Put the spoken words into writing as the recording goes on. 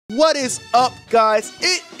What is up, guys?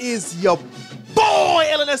 It is your boy,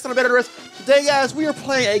 LNS on the Better Rest. Today, guys, we are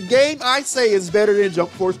playing a game I say is better than Jump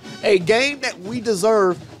Force. A game that we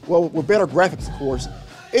deserve, well, with better graphics, of course.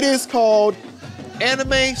 It is called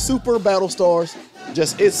Anime Super Battle Stars.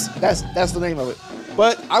 That's the name of it.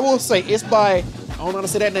 But I will say, it's by, I don't know how to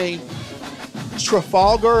say that name,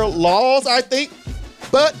 TrafalgarLawzz, I think.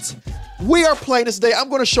 But we are playing this today. I'm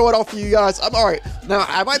going to show it off to you guys. I'm all right. Now,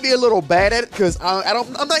 I might be a little bad at it because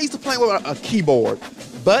I'm not used to playing with a keyboard.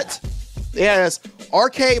 But it has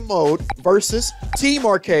arcade mode versus team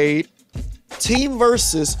arcade, team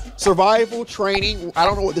versus survival training. I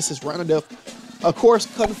don't know what this is, random death. Of course,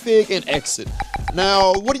 config and exit.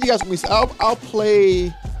 Now, what do you guys want me to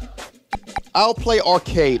say? I'll play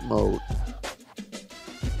arcade mode.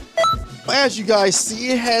 As you guys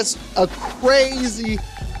see, it has a crazy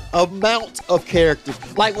amount of characters.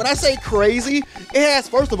 Like, when I say crazy, it has,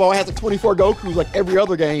 first of all, it has like 24 Gokus like every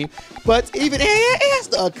other game, but even it has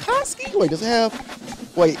the Akatsuki. Wait, does it have,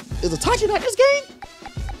 wait, is Itachi not this game?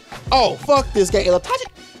 Oh, fuck this game. Is Itachi,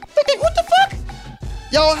 what the fuck?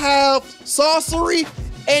 Y'all have Sorcery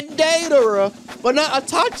and Datara, but not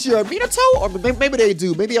Itachi or Minato, or maybe they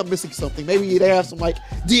do. Maybe I'm missing something. Maybe they have some like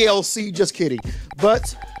DLC, just kidding.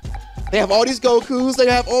 But they have all these Gokus, they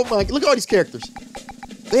have, oh my, look at all these characters.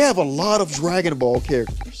 They have a lot of Dragon Ball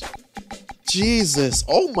characters. Jesus.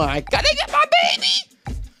 Oh my God. They got my baby.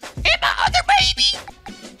 And my other baby.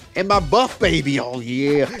 And my buff baby. Oh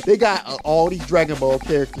yeah. They got all these Dragon Ball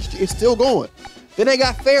characters. It's still going. Then they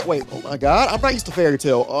got Wait. Oh my God. I'm not used to Fairy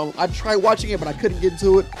Tail. I tried watching it, but I couldn't get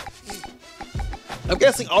into it. I'm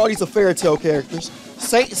guessing all these are Fairy Tail characters.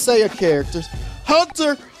 Saint Seiya characters.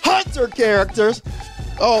 Hunter characters.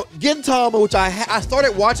 Oh, Gintama, which I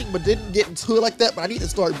started watching but didn't get into it like that, but I need to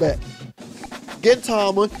start back.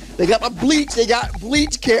 Gintama, they got my Bleach, they got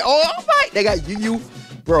Bleach care. Oh my, they got Yu,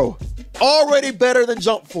 bro. Already better than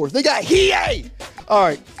Jump Force. They got Hiei. All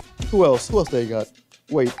right, who else they got?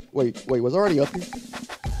 Wait, was I already up here?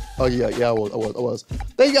 Oh yeah, I was.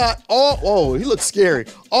 They got oh, he looks scary.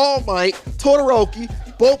 All Might, Todoroki,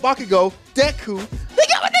 Bakugo, Deku. They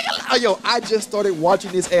got my nigga. Oh, yo, I just started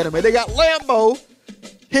watching this anime. They got Lambo.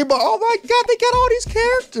 Oh my God, they got all these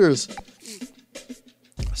characters.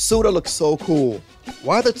 Suda looks so cool.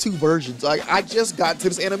 Why are there two versions? I just got to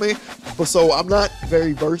this anime, but so I'm not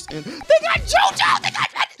very versed in. They got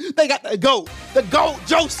JoJo. They got the goat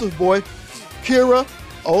Joseph, boy. Kira.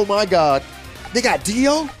 Oh my God. They got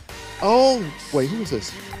Dio. Oh wait, who is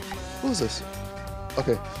this?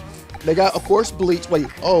 Okay. They got, of course, Bleach. Wait,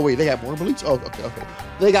 they got more Bleach. Oh, okay.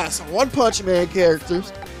 They got some One Punch Man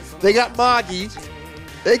characters. They got Magi.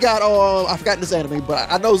 They got, I forgot this anime, but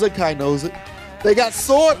I know Zenkai knows it. They got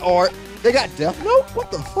Sword Art. They got Death Note.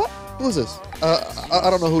 What the fuck? Who is this? I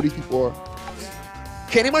don't know who these people are.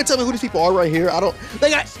 Can anybody tell me who these people are right here?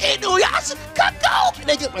 They got Inuyasha, Kako.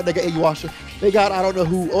 They got Inuyasha. They got, I don't know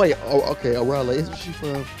who. Oh, wait. Oh, okay. Arale. Isn't she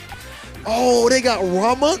from? Oh, they got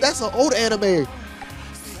Rama. That's an old anime.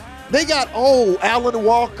 They got, Alan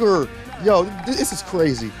Walker. Yo, this is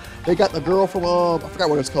crazy. They got the girl from, I forgot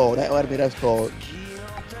what it's called. That anime that's called.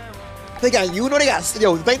 They got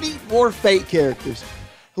they need more fake characters.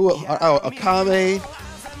 Who, Akame.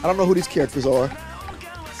 I don't know who these characters are.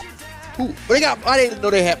 I didn't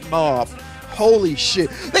know they had Mob. Holy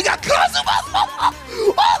shit. They got Kazuma.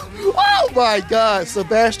 Oh my God.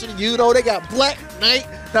 Sebastian, they got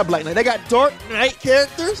they got Dark Knight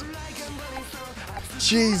characters.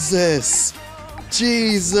 Jesus.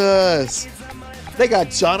 They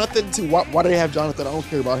got Jonathan too. Why do they have Jonathan? I don't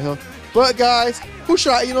care about him. But guys, who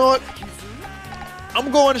should you know what? I'm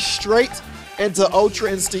going straight into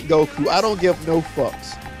Ultra Instinct Goku. I don't give no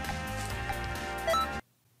fucks.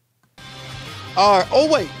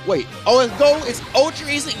 Alright, wait. Oh, it's Ultra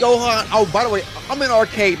Instinct Gohan. Oh, by the way, I'm in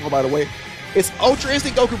arcade mode, by the way. It's Ultra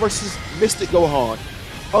Instinct Goku versus Mystic Gohan.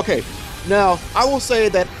 Okay, now, I will say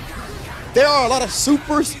that there are a lot of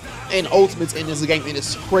supers and ultimates in this game, and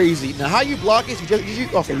it's crazy. Now, how you block it, you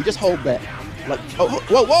just hold back. Like,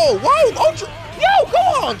 whoa, Ultra, yo,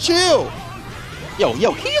 Gohan, chill. Yo,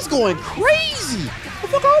 he is going crazy. Get the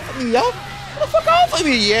fuck off of me, yo. Get the fuck off of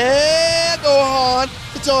me. Yeah, Gohan.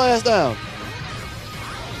 Get your ass down.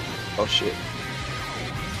 Oh, shit.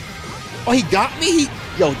 Oh, he got me?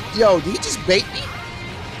 Yo, did he just bait me?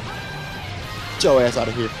 Get your ass out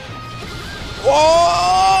of here.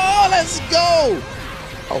 Whoa, let's go.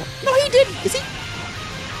 Oh, no, he didn't. Is he?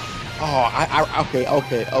 Oh, okay.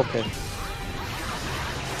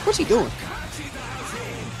 What's he doing?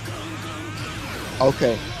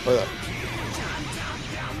 Okay, hold up.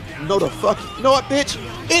 No, the fuck. You know what, bitch?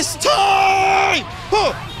 It's time!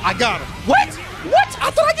 Huh, I got him. What? What? I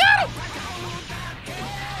thought I got him.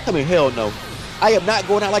 Come here, hell no. I am not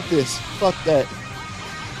going out like this. Fuck that.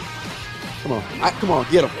 Come on, come on,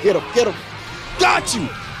 get him, get him, get him. Got you,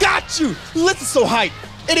 got you. This is so hype.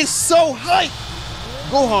 It is so hype.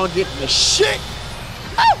 Gohan getting the shit.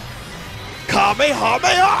 Oh!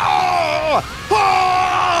 Kamehameha!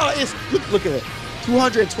 Oh! Look at it.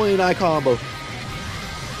 229 combo.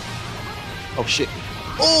 Oh shit.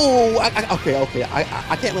 Oh, okay.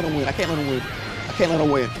 I can't let him win. I can't let him win. I can't let him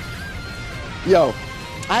win. Yo,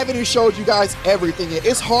 I haven't even showed you guys everything yet.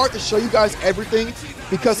 It's hard to show you guys everything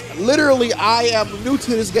because literally I am new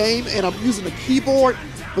to this game and I'm using the keyboard,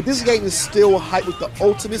 but this game is still hype with the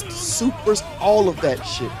ultimates, the supers, all of that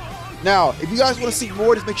shit. Now, if you guys want to see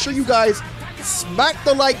more, just make sure you guys smack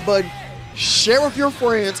the like button, share with your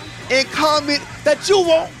friends, and comment that you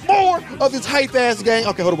want more of this hype-ass game.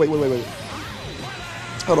 Okay, hold on, wait.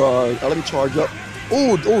 Hold on, let me charge up.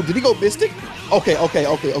 Oh, did he go Mystic? Okay,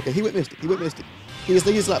 he went Mystic,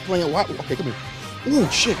 He's not playing wild. Okay, come here. Oh,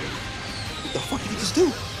 shit. What the fuck did he just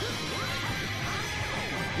do?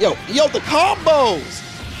 Yo, the combos.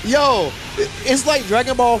 Yo, it's like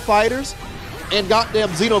Dragon Ball Fighters and goddamn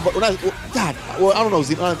Xenoverse. God, well, I don't know.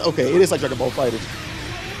 Okay, it is like Dragon Ball Fighters.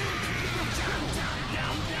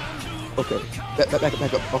 Okay, back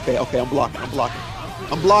up. Okay, I'm blocking.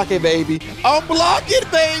 I'm blocking, baby. Oh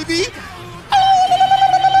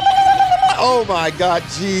my God,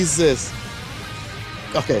 Jesus.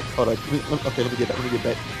 Okay, hold on. Okay, let me get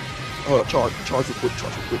back. Hold on, charge real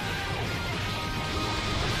quick.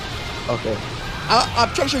 Okay. I'm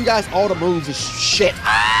trying to show you guys all the moves and shit.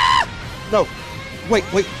 Ah! No. Wait,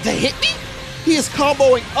 they hit me? He is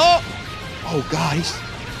comboing up. Oh God,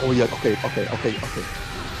 oh yeah, okay.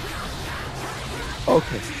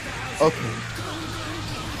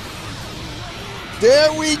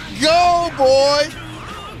 There we go, boy.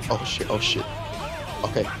 Oh shit.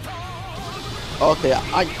 Okay,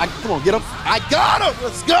 I come on, get him. I got him.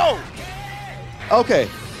 Let's go. Okay.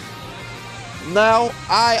 Now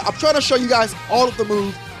I'm trying to show you guys all of the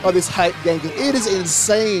moves of this hype game because it is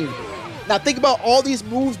insane. Now think about all these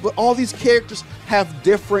moves, but all these characters have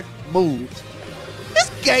different moves.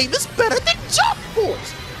 This game is better than Jump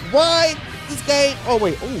Force. Why this game? Oh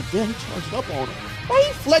wait. Oh damn, he charged up on him. Why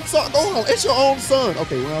he flex on? Oh, it's your own son.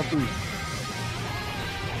 Okay, round 3.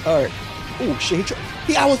 All right. Oh shit.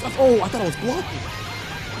 I thought I was blocking.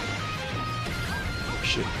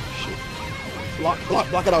 Shit. Block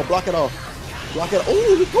it off.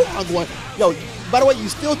 Oh, he Gohan going. Yo, by the way, you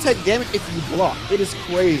still take damage if you block. It is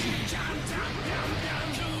crazy.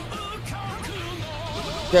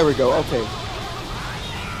 There we go. Okay.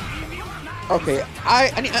 Okay.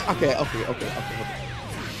 Okay.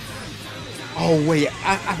 Oh wait,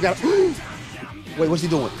 I've got. Wait, what's he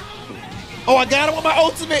doing? Oh, I got him with my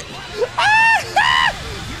ultimate.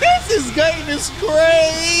 This game is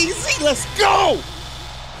crazy. Let's go.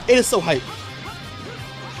 It is so hype.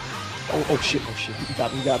 Oh shit. He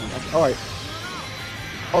got me. All right.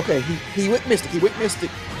 Okay, he went Mystic.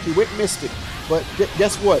 But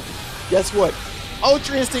guess what?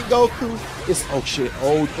 Ultra Instinct Goku is. Oh shit.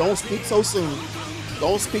 Oh, don't speak so soon.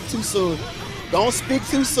 Don't speak too soon.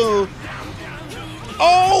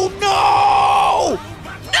 Oh no!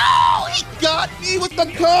 No! He got me with the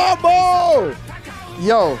combo!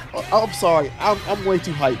 Yo, I'm sorry. I'm way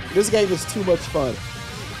too hyped. This game is too much fun.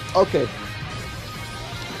 Okay.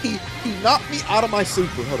 He knocked me out of my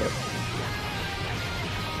super. Hold up.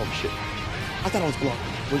 Oh shit. I thought I was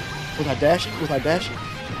blocking. Was I dashing?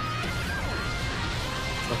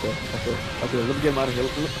 Okay. Let me get him out of here.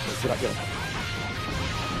 Okay, I get him.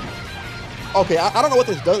 Okay, I don't know what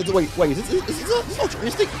this does. Wait, is this Ultra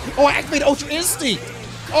Instinct? Oh, I activated Ultra Instinct.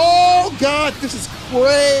 Oh God, this is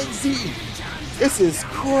crazy.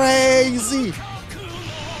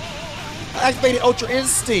 I activated Ultra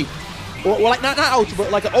Instinct. Well, like not Ultra,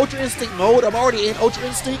 but like an Ultra Instinct mode. I'm already in Ultra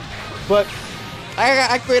Instinct, but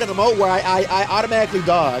I created a mode where I automatically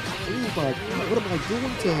dodge. Oh my God, what am I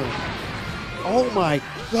doing to him? Oh my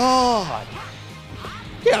God.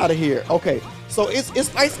 Get out of here. Okay, so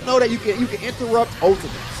it's nice to know that you can interrupt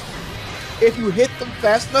ultimates. If you hit them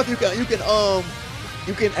fast enough, you can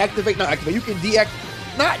activate, you can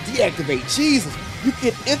deactivate. Jesus, you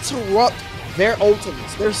can interrupt their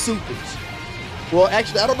ultimates, their supers. Well,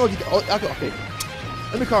 actually, I don't know if you can. Okay,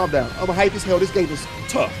 let me calm down. I'm hype as hell. This game is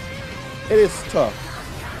tough. It is tough.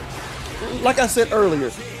 Like I said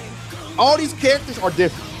earlier, all these characters are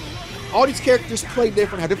different. All these characters play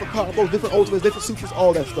different, have different combos, different ultimates, different supers,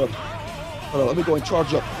 all that stuff. Hold on, let me go and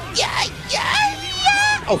charge up. Yeah.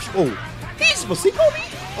 Oh, he's Masiko me?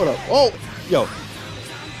 Hold up. Oh, yo.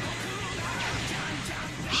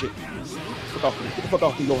 Shit. Fuck off me. Get the fuck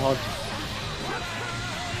off me, Gohan.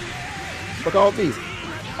 Fuck off me.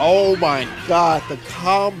 Oh my god, the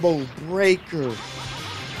combo breaker.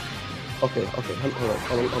 Okay, hold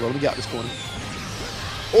on, let me get out this corner.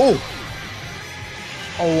 Oh!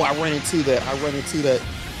 Oh, I ran into that.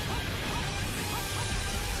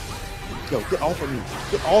 Yo, get off of me.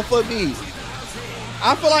 Get off of me.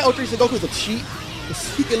 I feel like TrafalgarLawzz is a cheat,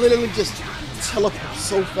 because he can literally just teleport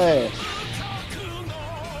so fast.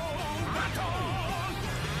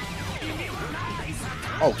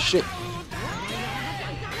 Oh, shit.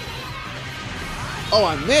 Oh,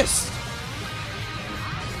 I missed.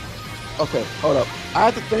 Okay, hold up. I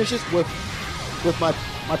have to finish this with my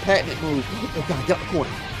patented move. Oh god, get out the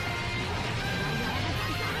corner.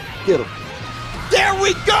 Get him. There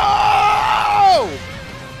we go!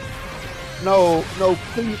 No,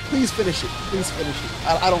 please finish it. Please finish it.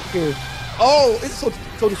 I don't care. Oh, it's so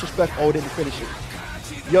disrespectful. Oh, it didn't finish it.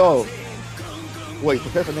 Yo. Wait,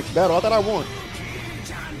 prepare for the next battle. I thought I won.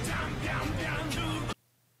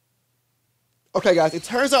 Okay, guys, it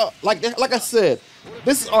turns out, like I said,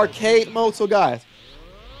 this is arcade mode. So, guys,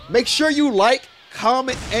 make sure you like,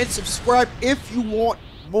 comment, and subscribe if you want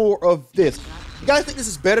more of this. You guys think this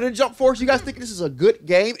is better than Jump Force? You guys think this is a good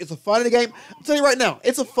game? It's a fun game? I'm telling you right now,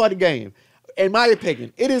 it's a fun game. In my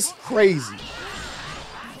opinion, it is crazy.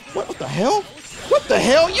 What the hell? What the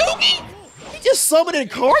hell, Yugi? You just summoning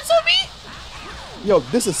cards on me? Yo,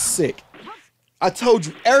 this is sick. I told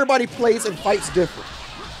you, everybody plays and fights different.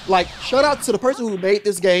 Like, shout out to the person who made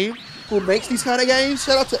this game, who makes these kind of games.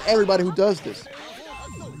 Shout out to everybody who does this.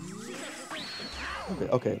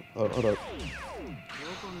 Okay, hold up.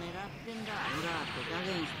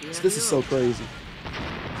 This is so crazy.